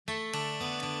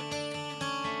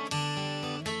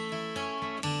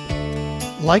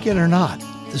Like it or not,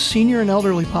 the senior and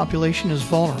elderly population is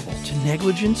vulnerable to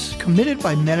negligence committed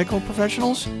by medical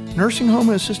professionals, nursing home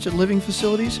and assisted living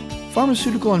facilities,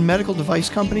 pharmaceutical and medical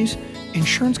device companies,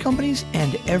 insurance companies,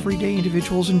 and everyday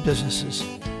individuals and businesses.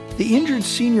 The Injured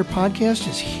Senior Podcast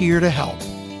is here to help.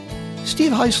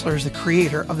 Steve Heisler is the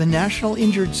creator of the National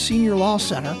Injured Senior Law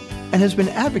Center and has been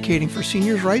advocating for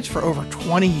seniors' rights for over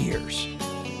 20 years.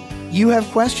 You have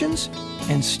questions,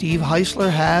 and Steve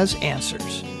Heisler has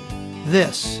answers.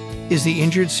 This is the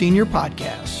Injured Senior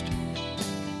Podcast.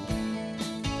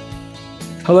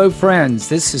 Hello, friends.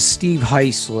 This is Steve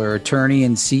Heisler, attorney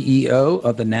and CEO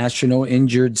of the National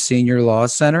Injured Senior Law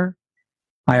Center.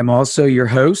 I am also your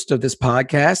host of this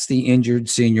podcast, the Injured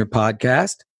Senior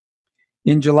Podcast.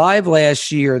 In July of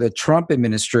last year, the Trump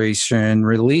administration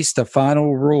released a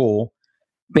final rule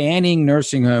banning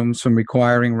nursing homes from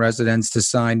requiring residents to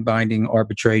sign binding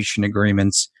arbitration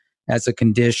agreements as a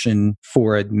condition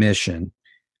for admission.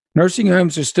 Nursing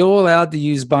homes are still allowed to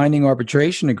use binding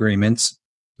arbitration agreements,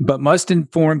 but must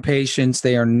inform patients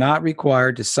they are not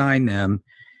required to sign them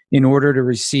in order to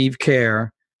receive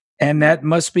care, and that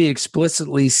must be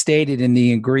explicitly stated in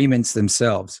the agreements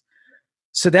themselves.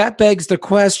 So that begs the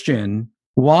question,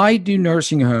 why do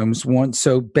nursing homes want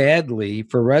so badly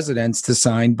for residents to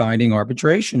sign binding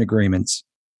arbitration agreements?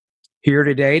 Here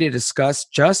today to discuss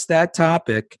just that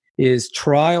topic is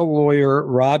trial lawyer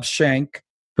Rob Schenk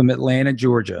from Atlanta,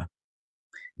 Georgia.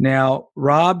 Now,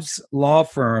 Rob's law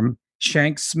firm,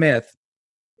 Schenk Smith,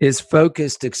 is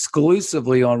focused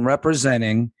exclusively on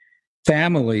representing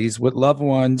families with loved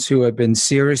ones who have been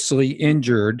seriously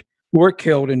injured or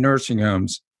killed in nursing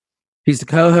homes. He's the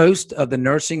co-host of the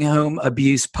Nursing Home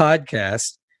Abuse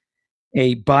Podcast,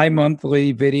 a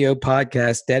bi-monthly video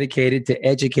podcast dedicated to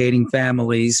educating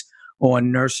families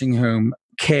on nursing home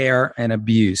care and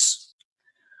abuse.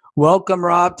 Welcome,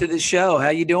 Rob, to the show. How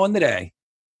you doing today?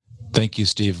 Thank you,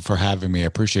 Steve, for having me. I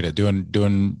appreciate it.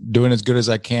 Doing as good as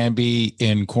I can be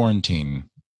in quarantine.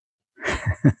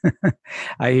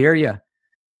 I hear you.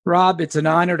 Rob, it's an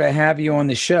honor to have you on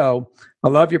the show. I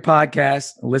love your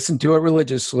podcast. Listen to it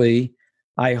religiously.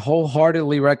 I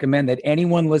wholeheartedly recommend that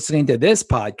anyone listening to this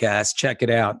podcast check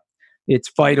it out. It's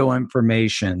vital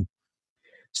information.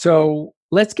 So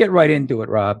let's get right into it,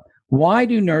 Rob. Why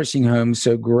do nursing homes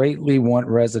so greatly want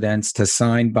residents to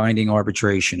sign binding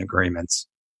arbitration agreements?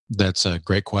 That's a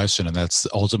great question, and that's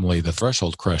ultimately the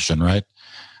threshold question, right?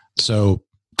 So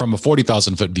from a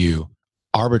 40,000-foot view,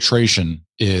 arbitration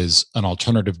is an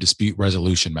alternative dispute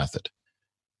resolution method.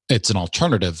 It's an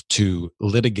alternative to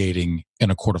litigating in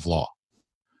a court of law.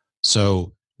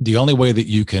 So the only way that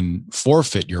you can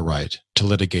forfeit your right to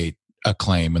litigate a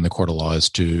claim in the court of law is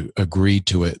to agree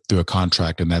to it through a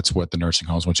contract, and that's what the nursing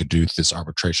homes want you to do through this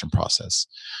arbitration process.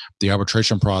 The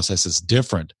arbitration process is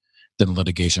different than the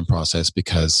litigation process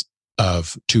because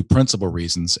of two principal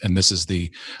reasons, and this is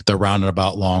the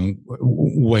roundabout long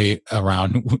way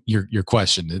around your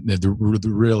question.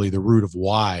 Really, the root of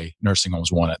why nursing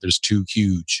homes want it. There's two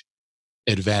huge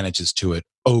advantages to it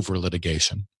over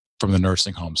litigation from the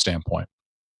nursing home standpoint.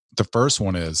 The first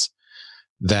one is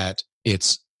that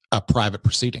it's a private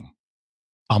proceeding,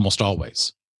 almost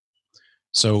always.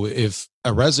 So if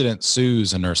a resident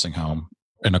sues a nursing home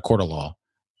in a court of law,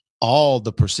 all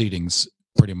the proceedings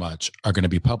pretty much are going to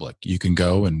be public. You can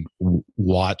go and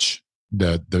watch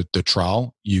the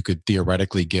trial. You could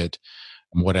theoretically get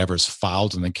whatever's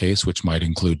filed in the case, which might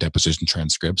include deposition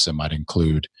transcripts. It might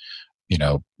include,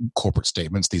 corporate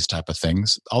statements, these type of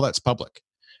things. All that's public.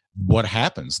 What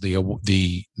happens?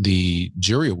 The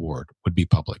jury award would be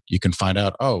public. You can find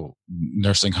out,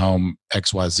 nursing home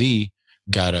XYZ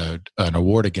got an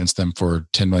award against them for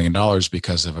 $10 million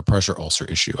because of a pressure ulcer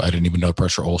issue. I didn't even know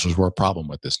pressure ulcers were a problem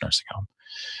with this nursing home.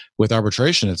 With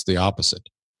arbitration, it's the opposite.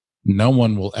 No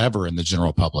one will ever in the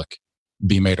general public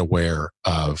be made aware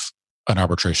of an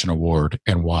arbitration award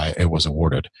and why it was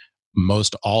awarded.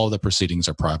 Most all of the proceedings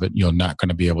are private. You're not going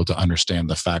to be able to understand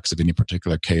the facts of any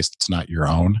particular case that's not your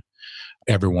own.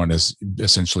 Everyone is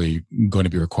essentially going to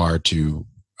be required to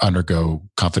undergo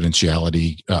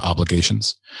confidentiality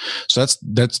obligations. So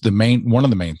that's one of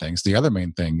the main things. The other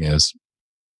main thing is,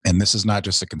 and this is not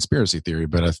just a conspiracy theory,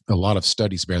 but a lot of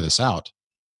studies bear this out,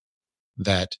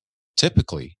 that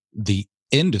typically the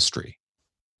industry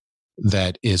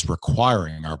that is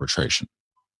requiring arbitration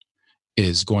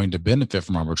is going to benefit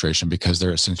from arbitration because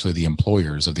they're essentially the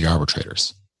employers of the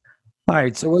arbitrators. All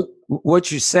right. So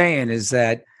what you're saying is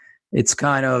that it's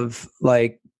kind of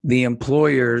like the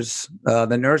employers,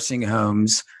 the nursing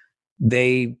homes,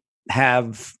 they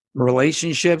have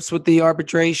relationships with the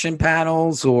arbitration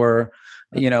panels, or,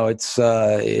 it's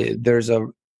there's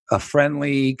a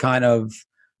friendly kind of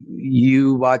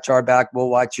you watch our back, we'll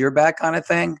watch your back kind of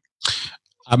thing?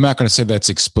 I'm not going to say that's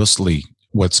explicitly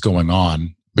what's going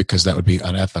on because that would be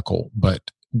unethical.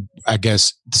 But I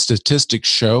guess the statistics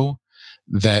show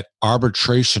that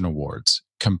arbitration awards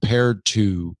compared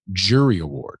to jury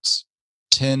awards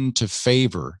tend to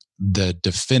favor the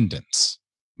defendants,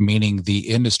 meaning the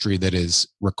industry that is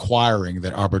requiring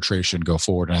that arbitration go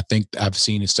forward. And I think I've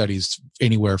seen studies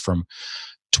anywhere from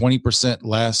 20%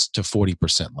 less to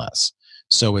 40% less.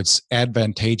 So it's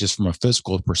advantageous from a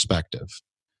fiscal perspective.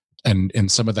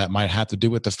 And some of that might have to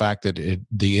do with the fact that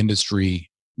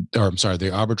the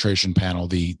arbitration panel,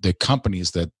 the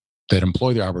companies that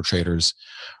employ the arbitrators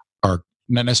are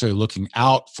not necessarily looking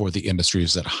out for the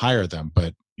industries that hire them,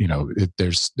 but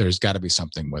there's got to be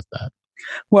something with that.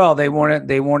 Well, they want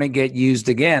to get used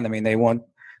again. I mean, they want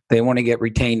to get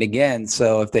retained again.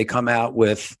 So if they come out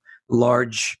with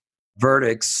large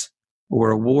verdicts or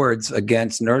awards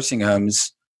against nursing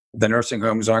homes, the nursing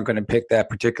homes aren't going to pick that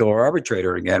particular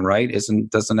arbitrator again, right? Doesn't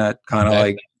that kind of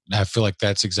like? I feel like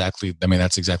that's exactly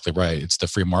right. It's the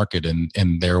free market,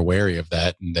 and they're wary of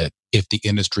that. And that if the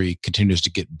industry continues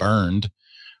to get burned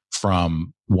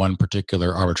from one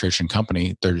particular arbitration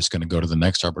company, they're just going to go to the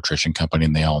next arbitration company,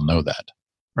 and they all know that.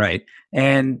 Right.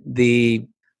 And the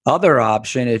other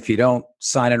option, if you don't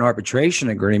sign an arbitration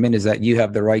agreement, is that you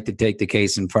have the right to take the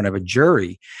case in front of a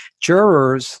jury.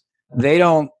 Jurors, they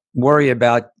don't worry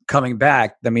about coming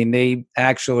back. I mean, they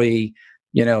actually,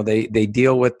 they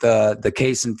deal with the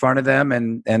case in front of them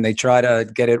and they try to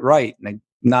get it right, and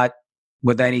not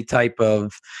with any type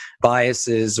of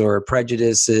biases or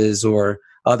prejudices or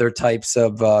other types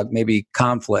of maybe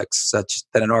conflicts such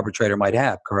that an arbitrator might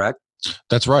have. Correct?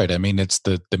 That's right. I mean, it's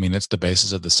the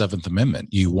basis of the Seventh Amendment.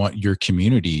 You want your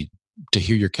community to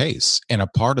hear your case, and a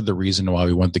part of the reason why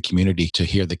we want the community to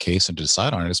hear the case and to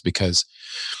decide on it is because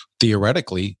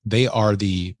theoretically they are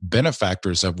the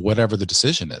benefactors of whatever the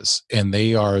decision is, and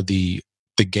they are the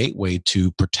gateway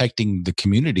to protecting the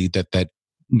community that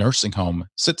nursing home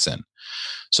sits in.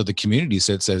 So the community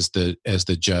sits as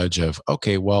the judge of,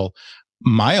 okay, well,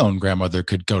 my own grandmother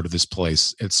could go to this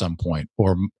place at some point,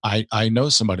 or I know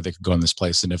somebody that could go in this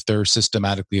place, and if they're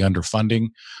systematically underfunding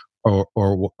or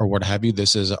what have you,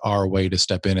 this is our way to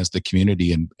step in as the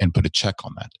community and put a check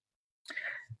on that.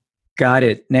 Got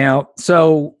it. Now,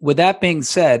 so with that being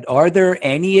said, are there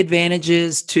any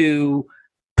advantages to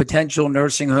potential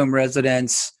nursing home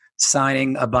residents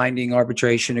signing a binding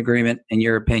arbitration agreement, in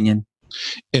your opinion?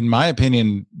 In my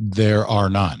opinion, there are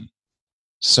none.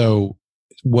 So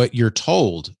what you're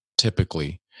told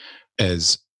typically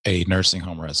as a nursing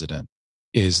home resident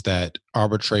is that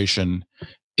arbitration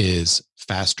is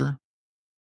faster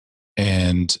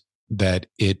and that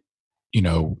it,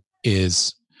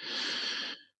 is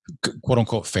quote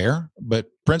unquote fair, but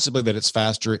principally that it's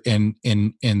faster. And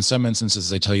in some instances,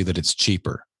 they tell you that it's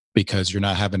cheaper because you're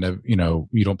not having to,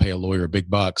 you don't pay a lawyer big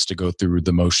bucks to go through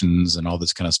the motions and all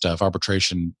this kind of stuff.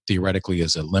 Arbitration theoretically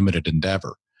is a limited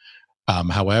endeavor.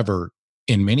 However,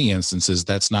 in many instances,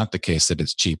 that's not the case, that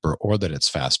it's cheaper or that it's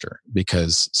faster,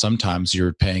 because sometimes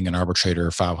you're paying an arbitrator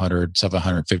 $500,000,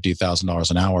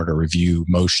 $750,000 an hour to review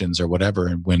motions or whatever.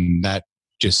 And when that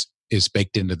just is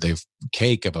baked into the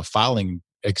cake of a filing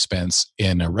expense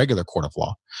in a regular court of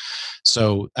law.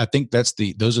 So I think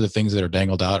those are the things that are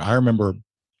dangled out. I remember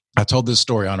I told this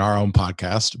story on our own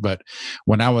podcast, but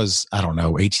when I was,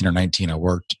 18 or 19,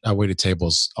 I waited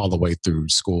tables all the way through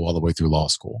school, all the way through law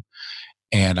school.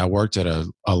 And I worked at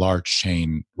a large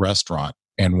chain restaurant.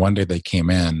 And one day they came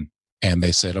in and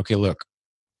they said, okay, look,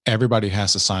 everybody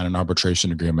has to sign an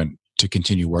arbitration agreement to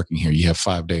continue working here. You have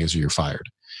 5 days or you're fired.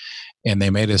 And they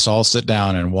made us all sit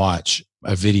down and watch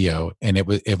a video. And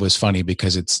it was funny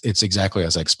because it's exactly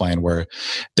as I explained, where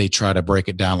they try to break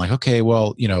it down like, okay,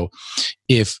 well,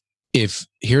 if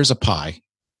here's a pie,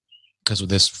 because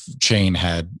this chain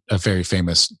had a very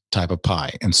famous type of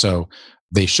pie. And so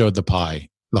they showed the pie,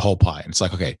 the whole pie. And it's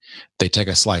like, okay, they take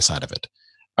a slice out of it.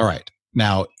 All right.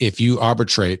 Now, if you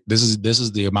arbitrate, this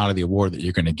is the amount of the award that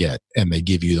you're going to get, and they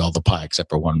give you all the pie except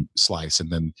for one slice. And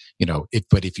then,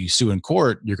 but if you sue in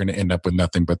court, you're going to end up with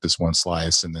nothing but this one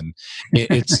slice. And then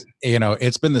it's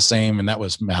it's been the same. And that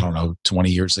was 20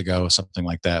 years ago, something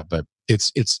like that. But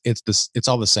it's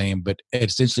all the same. But it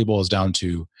essentially boils down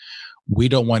to, we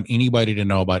don't want anybody to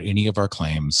know about any of our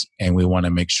claims, and we want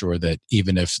to make sure that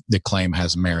even if the claim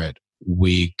has merit,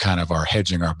 we kind of are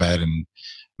hedging our bet and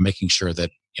making sure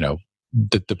that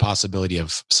the possibility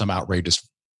of some outrageous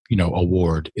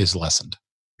award is lessened.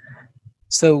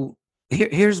 So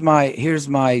here's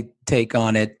my take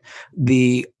on it.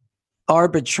 The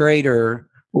arbitrator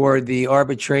or the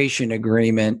arbitration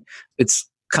agreement, it's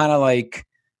kind of like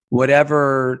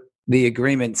whatever the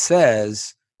agreement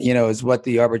says, is what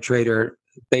the arbitrator,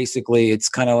 basically, it's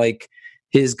kind of like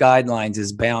his guidelines,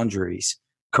 his boundaries,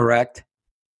 correct?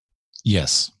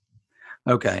 Yes.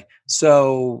 Okay.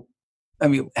 So,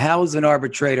 how is an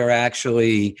arbitrator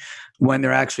actually, when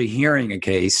they're actually hearing a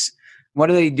case, what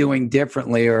are they doing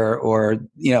differently, or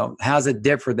how's it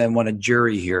different than when a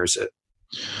jury hears it?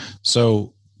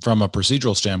 So from a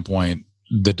procedural standpoint,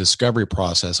 the discovery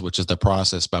process, which is the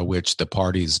process by which the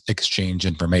parties exchange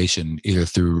information, either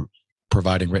through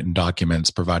providing written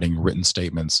documents, providing written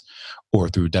statements, or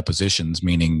through depositions,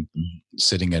 meaning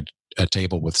sitting at a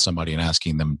table with somebody and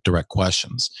asking them direct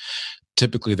questions.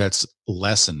 Typically, that's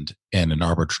lessened in an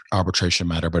arbitration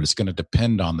matter, but it's going to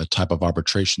depend on the type of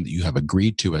arbitration that you have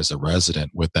agreed to as a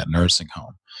resident with that nursing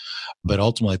home. But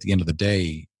ultimately, at the end of the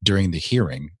day, during the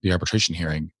hearing, the arbitration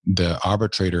hearing, the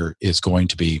arbitrator is going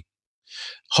to be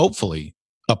hopefully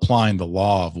applying the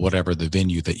law of whatever the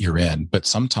venue that you're in. But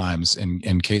sometimes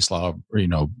in case law,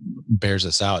 bears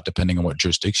this out, depending on what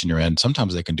jurisdiction you're in,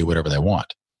 sometimes they can do whatever they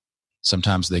want.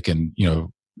 Sometimes they can,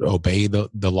 obey the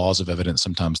laws of evidence.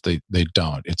 Sometimes they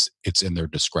don't. It's in their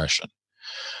discretion.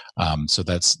 So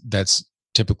that's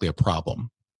typically a problem.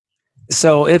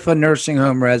 So if a nursing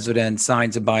home resident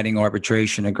signs a binding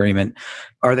arbitration agreement,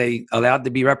 are they allowed to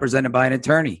be represented by an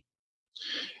attorney?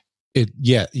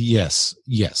 Yes.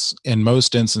 In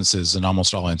most instances, in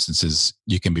almost all instances,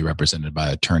 you can be represented by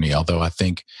an attorney. Although I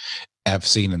think I've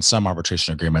seen in some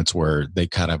arbitration agreements where they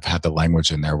kind of have the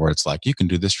language in there where it's like, you can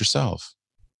do this yourself.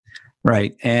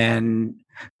 Right. And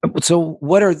so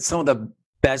what are some of the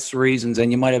best reasons,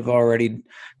 and you might have already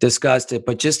discussed it,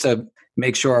 but just to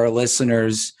make sure our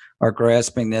listeners are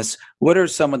grasping this, what are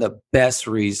some of the best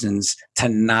reasons to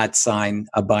not sign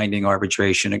a binding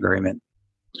arbitration agreement?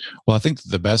 Well, I think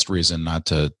the best reason not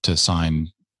to sign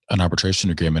an arbitration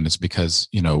agreement is because,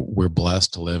 we're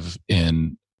blessed to live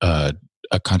in a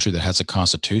country that has a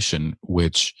constitution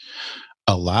which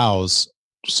allows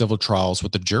civil trials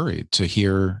with the jury to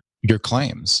hear your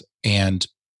claims. And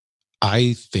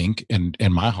I think in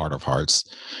my heart of hearts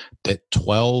that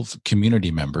 12 community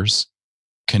members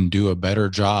can do a better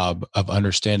job of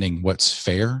understanding what's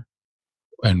fair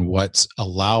and what's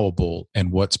allowable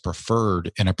and what's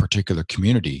preferred in a particular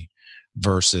community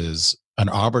versus an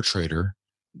arbitrator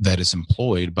that is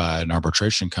employed by an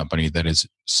arbitration company that is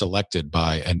selected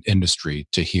by an industry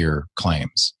to hear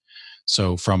claims.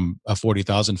 So from a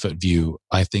 40,000-foot view,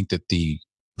 I think that the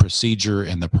procedure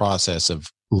and the process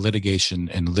of litigation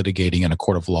and litigating in a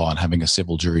court of law and having a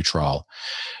civil jury trial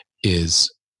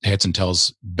is heads and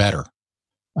tails better.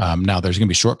 Now, there's going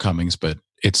to be shortcomings, but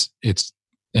it's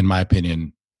in my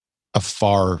opinion, a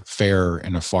far fairer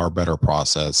and a far better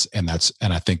process, and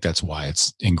I think that's why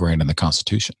it's ingrained in the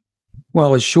Constitution.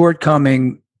 Well, a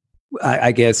shortcoming,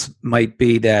 I guess, might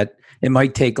be that it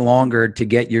might take longer to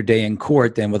get your day in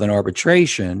court than with an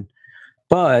arbitration,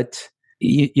 but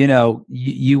you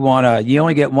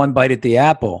only get one bite at the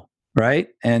apple, right?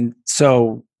 And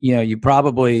so you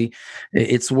probably,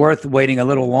 it's worth waiting a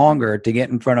little longer to get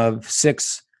in front of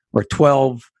 6 or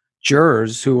 12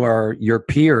 jurors who are your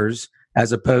peers,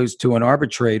 as opposed to an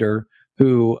arbitrator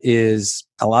who is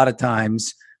a lot of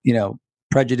times,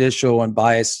 prejudicial and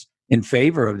biased in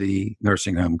favor of the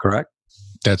nursing home, correct?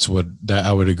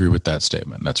 I would agree with that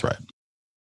statement. That's right.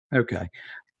 Okay.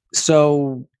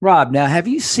 So, Rob, now have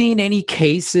you seen any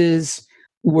cases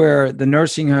where the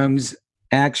nursing homes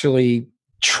actually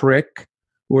trick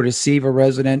or deceive a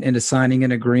resident into signing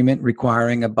an agreement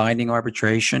requiring a binding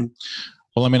arbitration?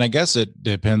 Well, I guess it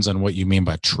depends on what you mean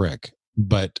by trick,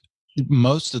 but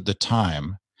most of the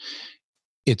time,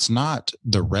 it's not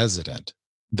the resident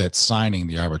that's signing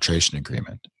the arbitration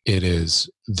agreement. It is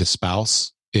the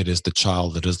spouse, it is the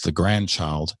child, it is the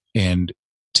grandchild, and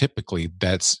typically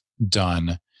that's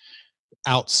done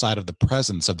outside of the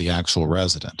presence of the actual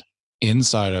resident,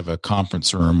 inside of a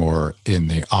conference room or in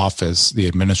the office, the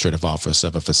administrative office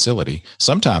of a facility.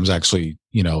 Sometimes actually,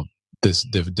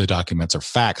 the documents are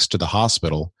faxed to the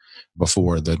hospital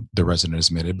before the resident is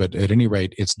admitted. But at any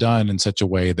rate, it's done in such a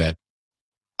way that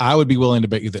I would be willing to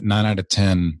bet you that 9 out of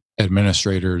 10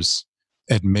 administrators,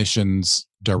 admissions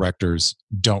directors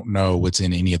don't know what's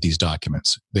in any of these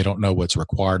documents. They don't know what's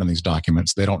required on these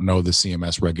documents. They don't know the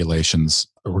CMS regulations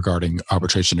regarding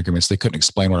arbitration agreements. They couldn't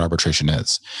explain what arbitration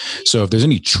is. So if there's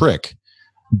any trick,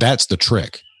 that's the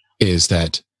trick, is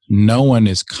that no one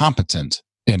is competent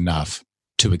enough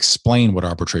to explain what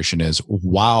arbitration is,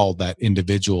 while that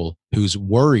individual who's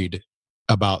worried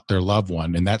about their loved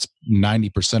one, and that's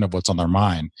 90% of what's on their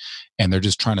mind, and they're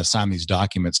just trying to sign these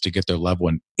documents to get their loved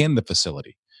one in the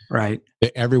facility. Right.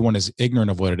 Everyone is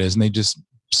ignorant of what it is, and they just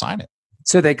sign it.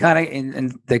 So they kind of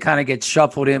and they kind of get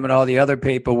shuffled in with all the other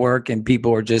paperwork, and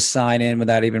people are just signing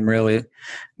without even really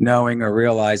knowing or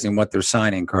realizing what they're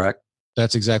signing. Correct?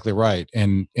 That's exactly right.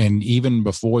 And even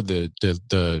before the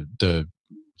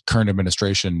current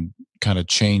administration kind of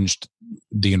changed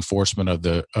the enforcement of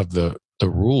the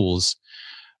rules,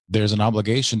 there's an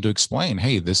obligation to explain,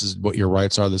 hey, this is what your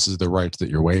rights are. This is the rights that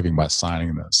you're waiving by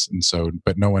signing this. And so,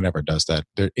 but no one ever does that.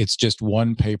 It's just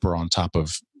one paper on top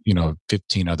of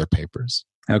 15 other papers.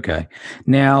 Okay.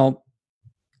 Now,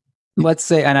 let's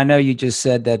say, and I know you just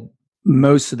said that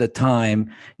most of the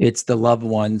time it's the loved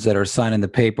ones that are signing the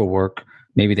paperwork.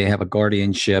 Maybe they have a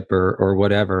guardianship or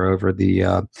whatever over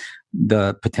the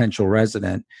potential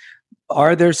resident.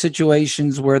 Are there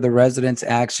situations where the residents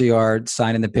actually are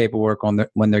signing the paperwork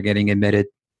when they're getting admitted?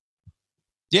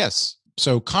 Yes.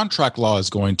 So contract law is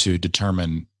going to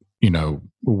determine,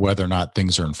 whether or not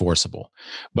things are enforceable.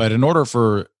 But in order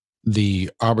for the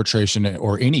arbitration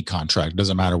or any contract,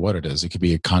 doesn't matter what it is, it could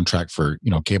be a contract for,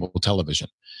 cable television.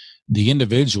 The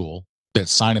individual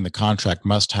that's signing the contract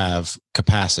must have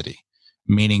capacity,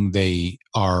 meaning they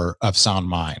are of sound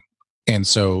mind. And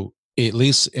so, at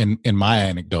least in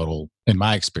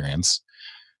my experience,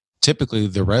 typically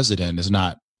the resident is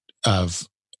not of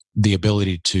the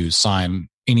ability to sign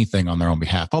anything on their own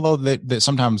behalf. Although that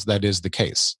sometimes that is the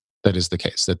case.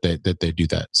 That they do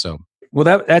that. So,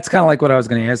 well, that's kind of like what I was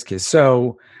going to ask you.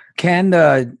 So, can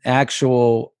the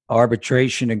actual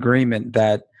arbitration agreement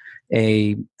that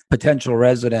a potential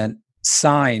resident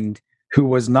signed who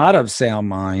was not of sound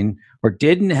mind or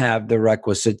didn't have the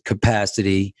requisite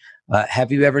capacity,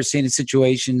 have you ever seen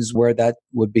situations where that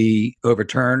would be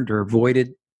overturned or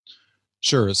voided?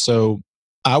 Sure. So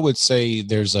I would say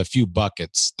there's a few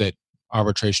buckets that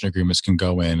arbitration agreements can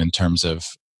go in terms of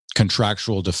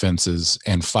contractual defenses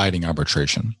and fighting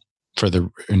arbitration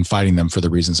and fighting them for the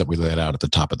reasons that we laid out at the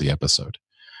top of the episode.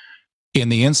 In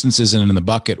the instances and in the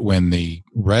bucket when the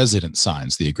resident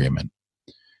signs the agreement,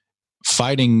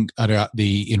 fighting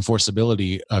the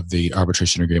enforceability of the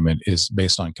arbitration agreement is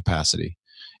based on capacity.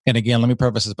 And again, let me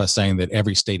preface this by saying that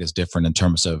every state is different in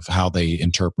terms of how they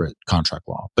interpret contract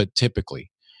law. But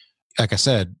typically, like I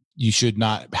said, you should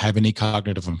not have any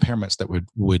cognitive impairments that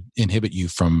would inhibit you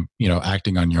from,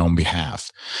 acting on your own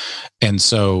behalf. And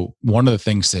so one of the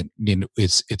things that,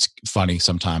 it's funny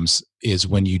sometimes is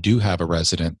when you do have a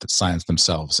resident that signs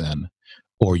themselves in,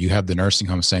 or you have the nursing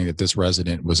home saying that this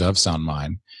resident was of sound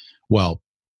mind. Well,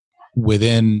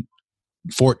 within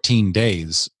 14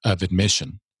 days of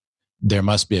admission, there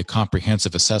must be a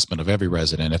comprehensive assessment of every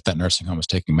resident if that nursing home is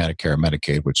taking Medicare or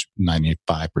Medicaid, which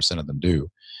 95% of them do.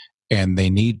 And they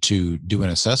need to do an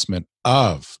assessment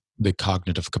of the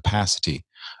cognitive capacity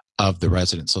of the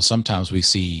resident. So sometimes we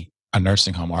see a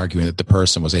nursing home arguing that the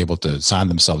person was able to sign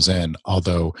themselves in,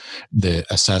 although the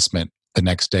assessment the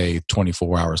next day,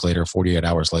 24 hours later, 48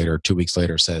 hours later, 2 weeks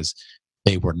later says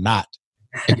they were not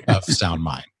of sound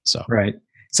mind. So right.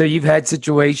 So you've had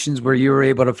situations where you were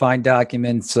able to find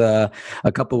documents a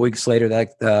couple of weeks later,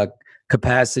 that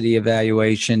capacity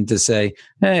evaluation to say,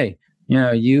 hey,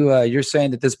 you're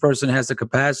saying that this person has the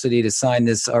capacity to sign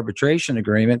this arbitration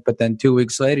agreement, but then 2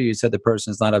 weeks later you said the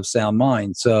person is not of sound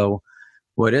mind. So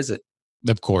what is it?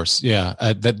 Of course, yeah,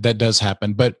 that does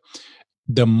happen. But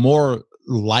the more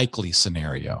likely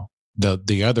scenario,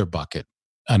 another bucket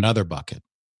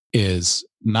is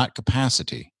not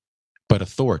capacity, but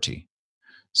authority.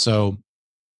 So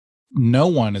no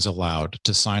one is allowed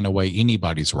to sign away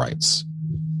anybody's rights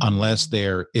unless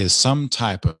there is some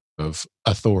type of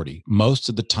authority. Most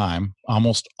of the time,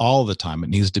 almost all the time, it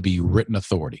needs to be written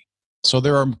authority. So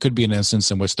could be an instance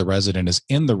in which the resident is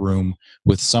in the room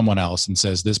with someone else and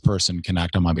says, this person can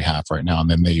act on my behalf right now, and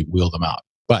then they wheel them out.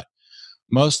 But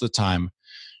most of the time,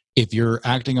 if you're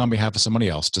acting on behalf of somebody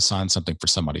else to sign something for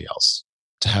somebody else,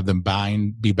 to have them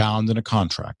be bound in a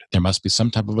contract, there must be some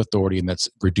type of authority, and that's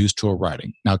reduced to a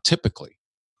writing. Now, typically,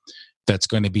 that's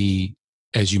going to be,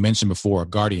 as you mentioned before, a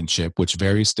guardianship, which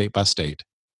varies state by state,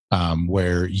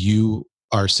 where you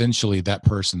are essentially that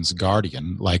person's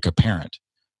guardian, like a parent.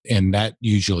 And that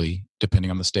usually,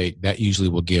 depending on the state, that usually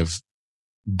will give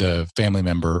the family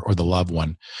member or the loved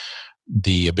one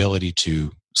the ability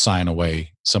to sign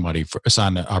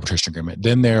an arbitration agreement.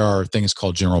 Then there are things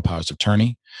called general powers of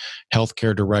attorney,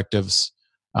 healthcare directives,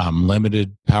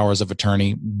 limited powers of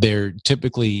attorney. There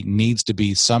typically needs to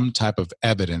be some type of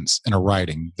evidence in a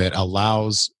writing that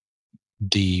allows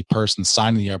the person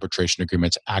signing the arbitration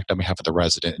agreement to act on behalf of the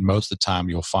resident. And most of the time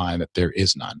you'll find that there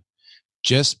is none.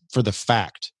 Just for the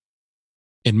fact,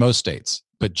 in most states,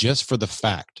 but just for the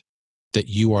fact that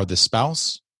you are the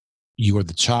spouse, you are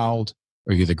the child,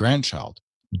 or you're the grandchild,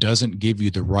 doesn't give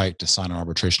you the right to sign an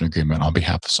arbitration agreement on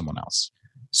behalf of someone else.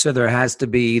 So there has to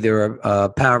be either a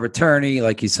power of attorney,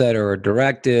 like you said, or a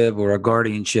directive or a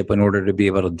guardianship in order to be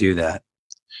able to do that.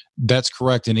 That's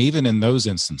correct. And even in those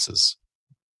instances,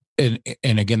 and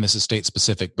again, this is state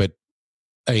specific, but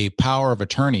a power of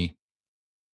attorney,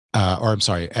 a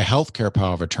healthcare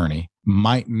power of attorney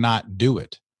might not do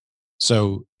it.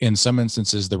 So in some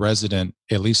instances, the resident,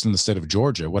 at least in the state of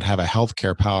Georgia, would have a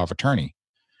healthcare power of attorney,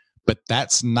 but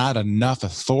that's not enough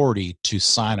authority to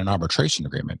sign an arbitration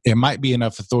agreement. It might be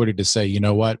enough authority to say, you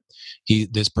know what,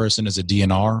 this person is a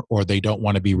DNR, or they don't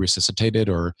want to be resuscitated,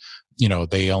 or,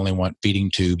 they only want feeding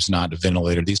tubes, not a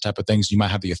ventilator, these type of things. You might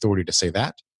have the authority to say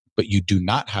that, but you do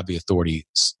not have the authority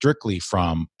strictly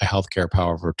from a healthcare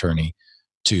power of attorney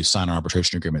to sign an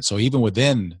arbitration agreement. So even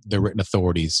within the written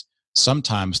authorities,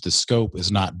 sometimes the scope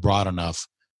is not broad enough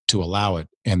to allow it,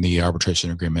 and the arbitration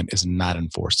agreement is not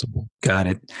enforceable. Got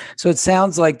it. So it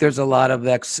sounds like there's a lot of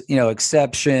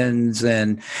exceptions,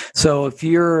 and so if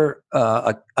you're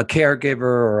a caregiver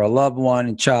or a loved one,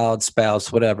 a child,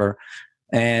 spouse, whatever,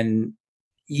 and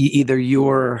either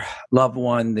your loved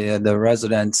one, the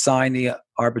resident, sign the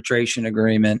arbitration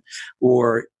agreement,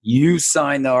 or you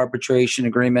sign the arbitration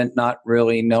agreement not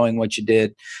really knowing what you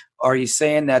did, are you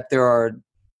saying that there are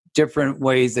different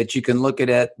ways that you can look at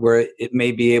it where it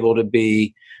may be able to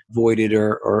be voided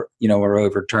or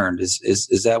overturned? Is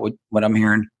that what I'm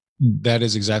hearing? That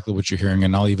is exactly what you're hearing,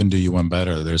 and I'll even do you one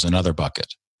better. There's another bucket.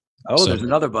 Oh, there's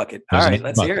another bucket. All right,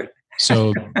 let's hear it.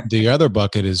 So the other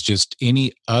bucket is just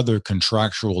any other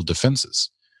contractual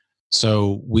defenses.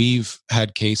 So we've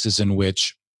had cases in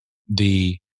which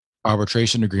the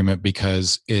arbitration agreement,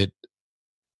 because it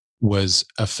was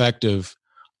effective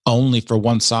only for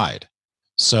one side.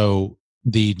 So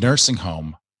the nursing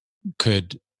home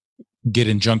could get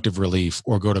injunctive relief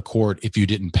or go to court if you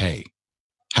didn't pay.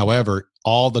 However,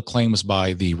 all the claims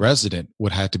by the resident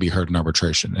would have to be heard in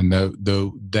arbitration. And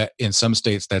though that in some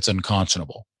states that's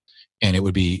unconscionable, and it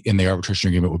would be in the arbitration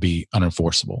agreement would be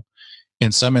unenforceable.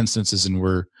 In some instances, and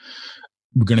we're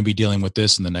going to be dealing with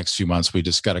this in the next few months, we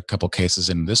just got a couple cases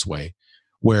in this way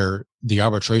where the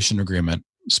arbitration agreement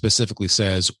specifically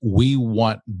says, we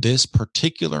want this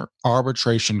particular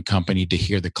arbitration company to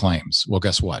hear the claims. Well,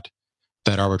 guess what?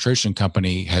 That arbitration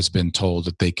company has been told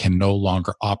that they can no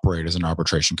longer operate as an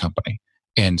arbitration company.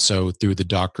 And so through the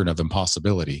doctrine of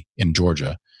impossibility in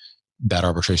Georgia, that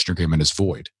arbitration agreement is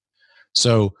void.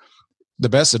 So the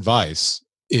best advice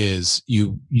is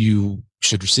you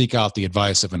should seek out the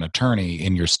advice of an attorney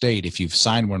in your state if you've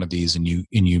signed one of these and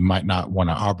you might not want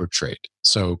to arbitrate.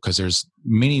 So because there's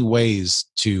many ways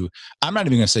to, I'm not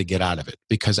even going to say get out of it,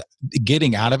 because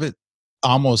getting out of it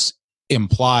almost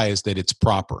implies that it's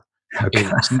proper. Okay.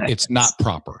 It's not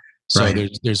proper. So right.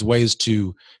 There's ways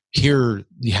to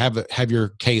have your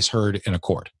case heard in a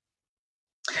court.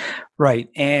 Right.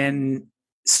 And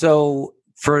so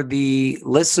for the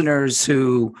listeners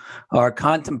who are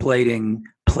contemplating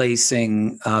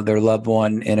placing their loved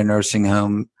one in a nursing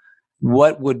home,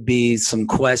 what would be some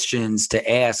questions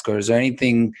to ask? Or is there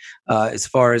anything as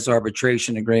far as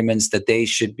arbitration agreements that they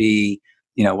should be,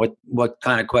 what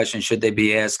kind of questions should they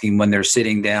be asking when they're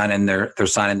sitting down and they're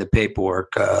signing the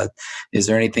paperwork? Is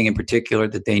there anything in particular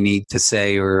that they need to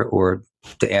say or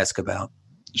to ask about?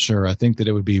 Sure. I think that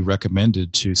it would be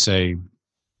recommended to say,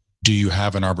 do you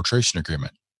have an arbitration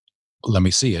agreement? Let me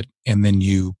see it. And then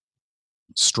you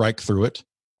strike through it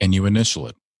and you initial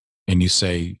it and you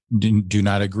say, do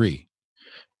not agree.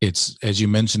 It's, as you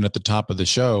mentioned at the top of the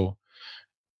show,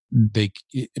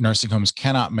 nursing homes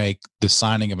cannot make the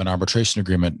signing of an arbitration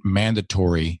agreement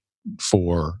mandatory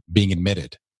for being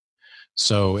admitted.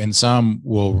 So, and some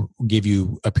will give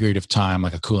you a period of time,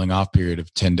 like a cooling off period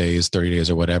of 10 days, 30 days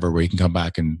or whatever, where you can come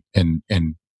back and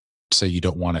say you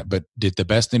don't want it. But the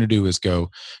best thing to do is go,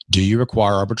 do you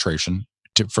require arbitration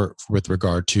with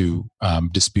regard to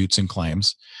disputes and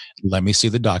claims? Let me see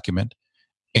the document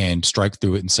and strike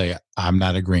through it and say, I'm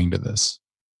not agreeing to this.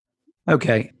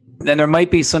 Okay. Then there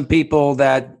might be some people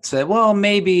that say, well,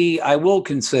 maybe I will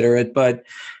consider it, but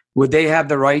would they have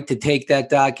the right to take that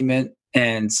document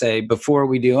and say, before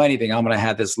we do anything, I'm going to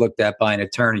have this looked at by an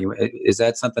attorney? Is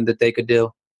that something that they could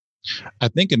do? I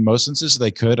think in most instances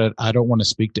they could. I don't want to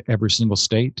speak to every single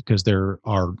state because there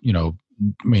are,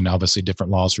 obviously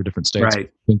different laws for different states. Right.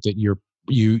 I think that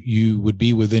you would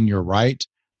be within your right.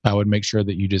 I would make sure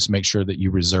that you just make sure that you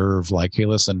reserve, like, hey,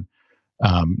 listen,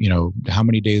 how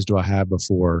many days do I have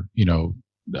before,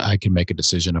 I can make a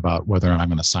decision about whether or not I'm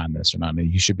going to sign this or not.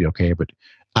 And you should be okay. But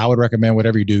I would recommend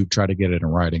whatever you do, try to get it in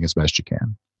writing as best you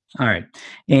can. All right.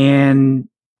 And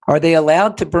Are they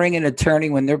allowed to bring an attorney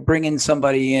when they're bringing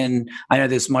somebody in? I know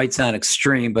this might sound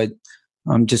extreme, but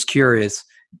I'm just curious,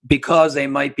 because they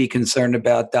might be concerned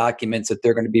about documents that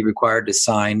they're going to be required to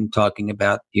sign, talking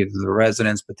about either the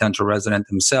residents, potential resident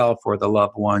himself, or the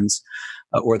loved ones,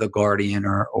 or the guardian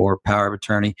or power of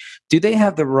attorney. Do they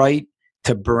have the right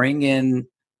to bring in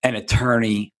an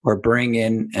attorney or bring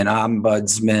in an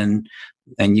ombudsman?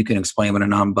 And you can explain what an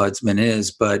ombudsman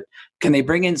is, but can they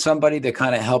bring in somebody to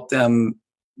kind of help them,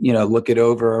 look it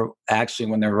over actually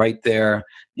when they're right there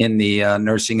in the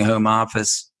nursing home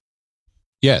office?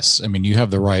 Yes. I mean, you have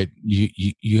the right,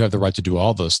 you have the right to do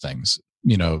all those things.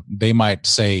 They might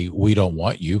say, we don't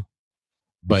want you,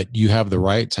 but you have the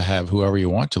right to have whoever you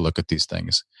want to look at these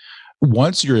things.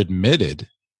 Once you're admitted,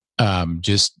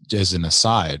 just as an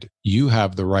aside, you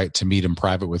have the right to meet in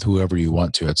private with whoever you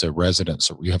want to. It's a resident,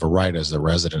 so you have a right as the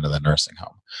resident of the nursing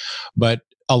home. But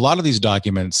a lot of these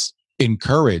documents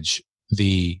encourage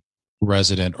the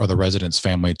resident or the resident's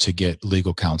family to get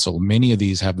legal counsel. Many of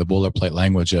these have the boilerplate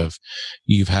language of,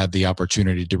 you've had the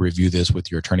opportunity to review this with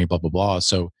your attorney, blah, blah, blah.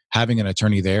 So having an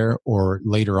attorney there, or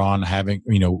later on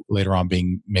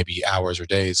being maybe hours or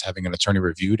days, having an attorney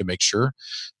review to make sure,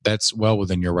 that's well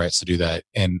within your rights to do that.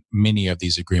 And many of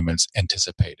these agreements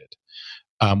anticipate it.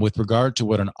 With regard to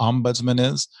what an ombudsman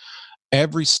is,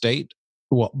 every state,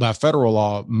 by federal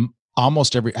law,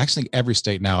 almost every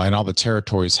state now and all the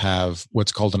territories have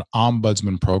what's called an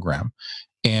ombudsman program.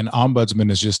 And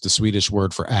ombudsman is just the Swedish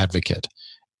word for advocate.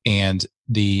 And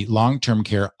the long-term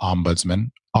care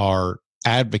ombudsmen are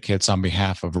advocates on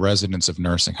behalf of residents of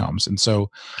nursing homes. And so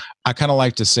I kind of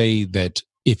like to say that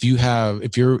if you have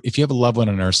a loved one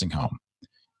in a nursing home,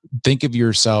 think of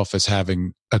yourself as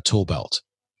having a tool belt,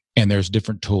 and there's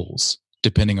different tools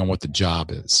depending on what the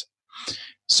job is.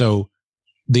 So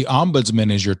the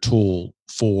ombudsman is your tool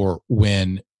for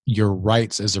when your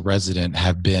rights as a resident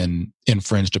have been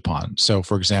infringed upon. So,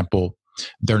 for example,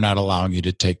 they're not allowing you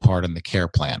to take part in the care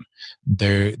plan.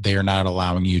 They are not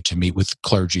allowing you to meet with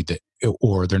clergy,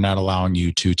 or they're not allowing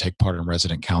you to take part in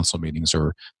resident council meetings,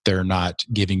 or they're not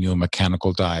giving you a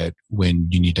mechanical diet when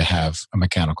you need to have a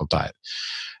mechanical diet.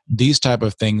 These type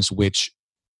of things which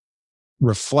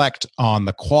reflect on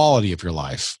the quality of your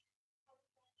life,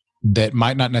 that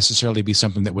might not necessarily be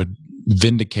something that would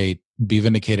be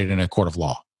vindicated in a court of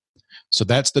law. So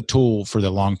that's the tool for the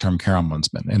long-term care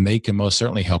ombudsman, and they can most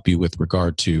certainly help you with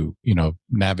regard to,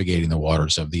 navigating the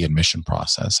waters of the admission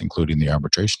process, including the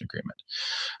arbitration agreement.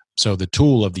 So the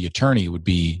tool of the attorney would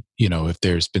be, if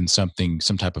there's been some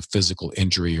type of physical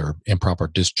injury or improper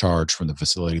discharge from the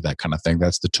facility, that kind of thing.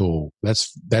 That's the tool.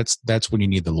 That's when you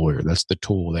need the lawyer. That's the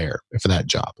tool there for that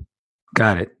job.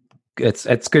 Got it.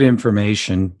 It's good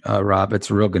information, Rob.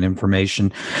 It's real good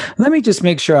information. Let me just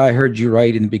make sure I heard you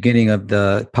right in the beginning of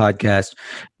the podcast.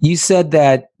 You said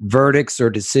that verdicts or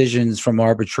decisions from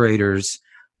arbitrators,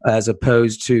 as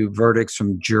opposed to verdicts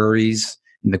from juries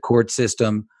in the court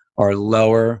system, are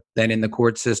lower than in the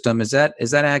court system. Is that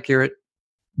accurate?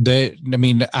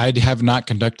 I have not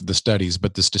conducted the studies,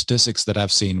 but the statistics that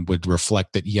I've seen would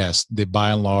reflect that, yes,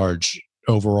 by and large,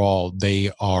 overall, they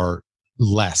are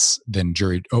less than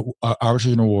jury.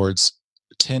 Arbitration awards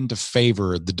tend to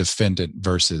favor the defendant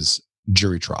versus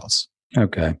jury trials.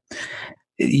 Okay.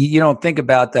 You don't think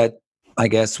about that, I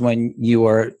guess, when you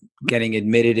are getting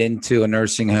admitted into a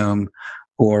nursing home,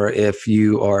 or if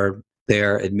you are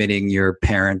there admitting your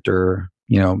parent or,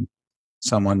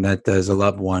 someone that is a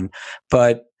loved one.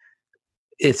 But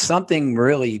if something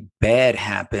really bad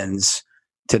happens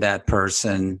to that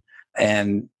person,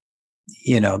 and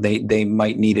they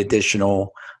might need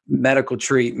additional medical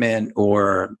treatment,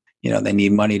 or, they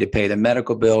need money to pay the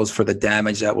medical bills for the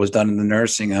damage that was done in the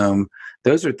nursing home.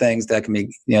 Those are things that can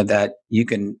be, that you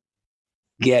can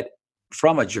get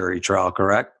from a jury trial,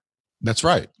 correct? That's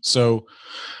right. So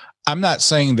I'm not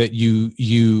saying that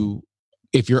you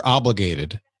if you're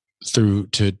obligated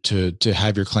to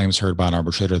have your claims heard by an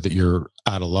arbitrator, that you're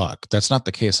out of luck. That's not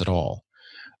the case at all.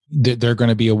 They're going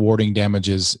to be awarding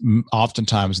damages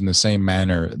oftentimes in the same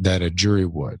manner that a jury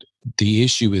would. The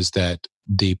issue is that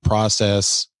the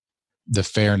process, the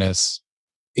fairness,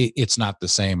 it's not the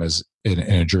same as in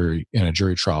a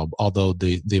jury trial, although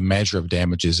the measure of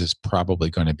damages is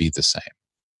probably going to be the same.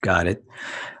 Got it.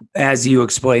 As you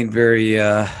explained very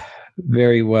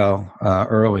well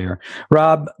earlier,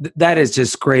 Rob, that is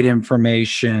just great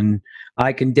information.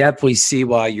 I can definitely see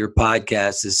why your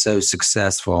podcast is so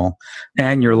successful,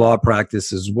 and your law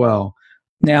practice as well.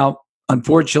 Now,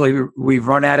 unfortunately, we've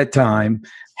run out of time.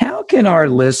 How can our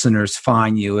listeners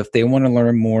find you if they want to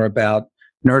learn more about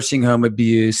nursing home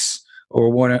abuse, or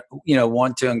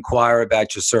want to inquire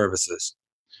about your services?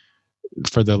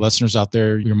 For the listeners out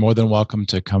there, you're more than welcome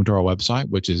to come to our website,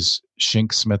 which is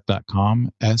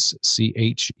schenksmith.com,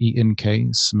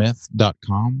 SCHENK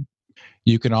Smith.com.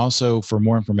 You can also, for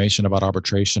more information about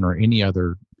arbitration or any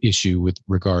other issue with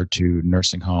regard to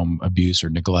nursing home abuse or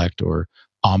neglect or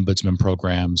ombudsman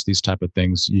programs, these type of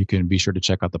things, you can be sure to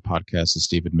check out the podcast that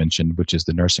Steve had mentioned, which is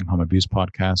the Nursing Home Abuse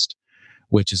Podcast,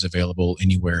 which is available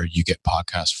anywhere you get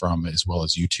podcasts from, as well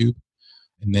as YouTube.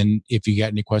 And then if you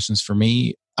got any questions for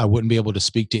me, I wouldn't be able to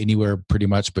speak to anywhere pretty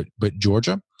much but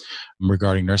Georgia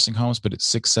regarding nursing homes, but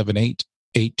it's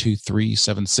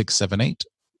 678-823-7678.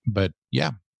 But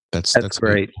yeah, that's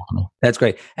great. That's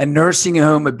great. And nursing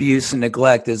home abuse and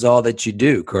neglect is all that you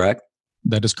do, correct?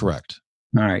 That is correct.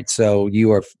 All right. So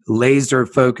you are laser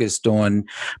focused on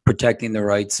protecting the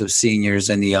rights of seniors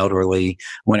and the elderly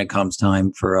when it comes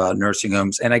time for nursing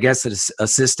homes. And I guess it's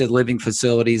assisted living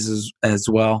facilities as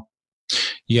well.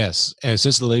 Yes.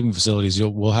 Assisted living facilities,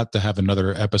 we'll have to have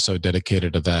another episode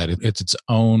dedicated to that. It's its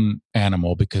own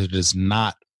animal because it is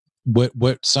not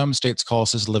what some states call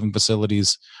assisted living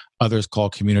facilities, others call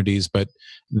communities, but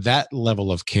that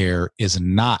level of care is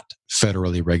not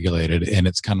federally regulated, and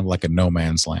it's kind of like a no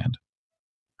man's land.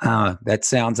 That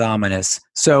sounds ominous.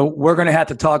 So we're going to have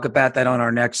to talk about that on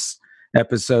our next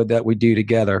episode that we do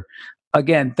together.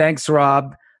 Again, thanks,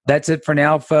 Rob. That's it for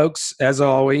now, folks. As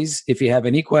always, if you have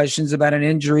any questions about an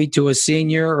injury to a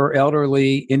senior or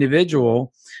elderly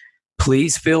individual,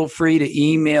 please feel free to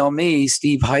email me,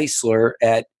 Steve Heisler,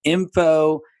 at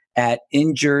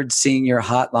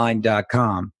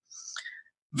info@injuredseniorhotline.com.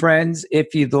 Friends,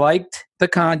 if you'd liked the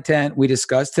content we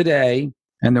discussed today,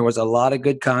 and there was a lot of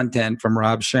good content from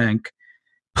Rob Schenk,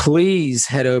 please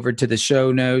head over to the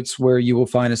show notes where you will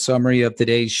find a summary of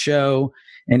today's show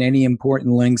and any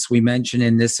important links we mentioned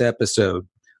in this episode.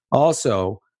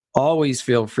 Also, always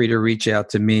feel free to reach out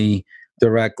to me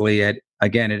directly at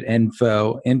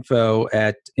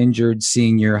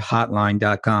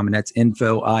info@injuredseniorhotline.com, and that's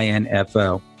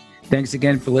info. Thanks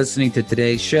again for listening to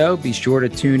today's show. Be sure to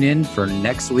tune in for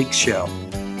next week's show.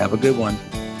 Have a good one.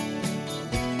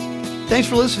 Thanks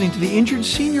for listening to the Injured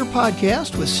Senior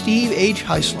Podcast with Steve H.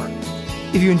 Heisler.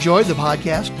 If you enjoyed the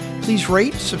podcast, please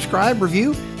rate, subscribe,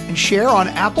 review, and share on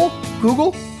Apple,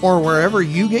 Google, or wherever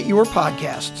you get your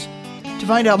podcasts. To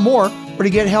find out more or to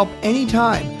get help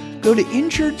anytime, go to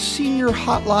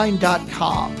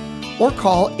injuredseniorhotline.com or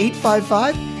call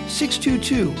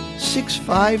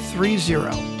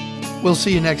 855-622-6530. We'll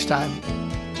see you next time.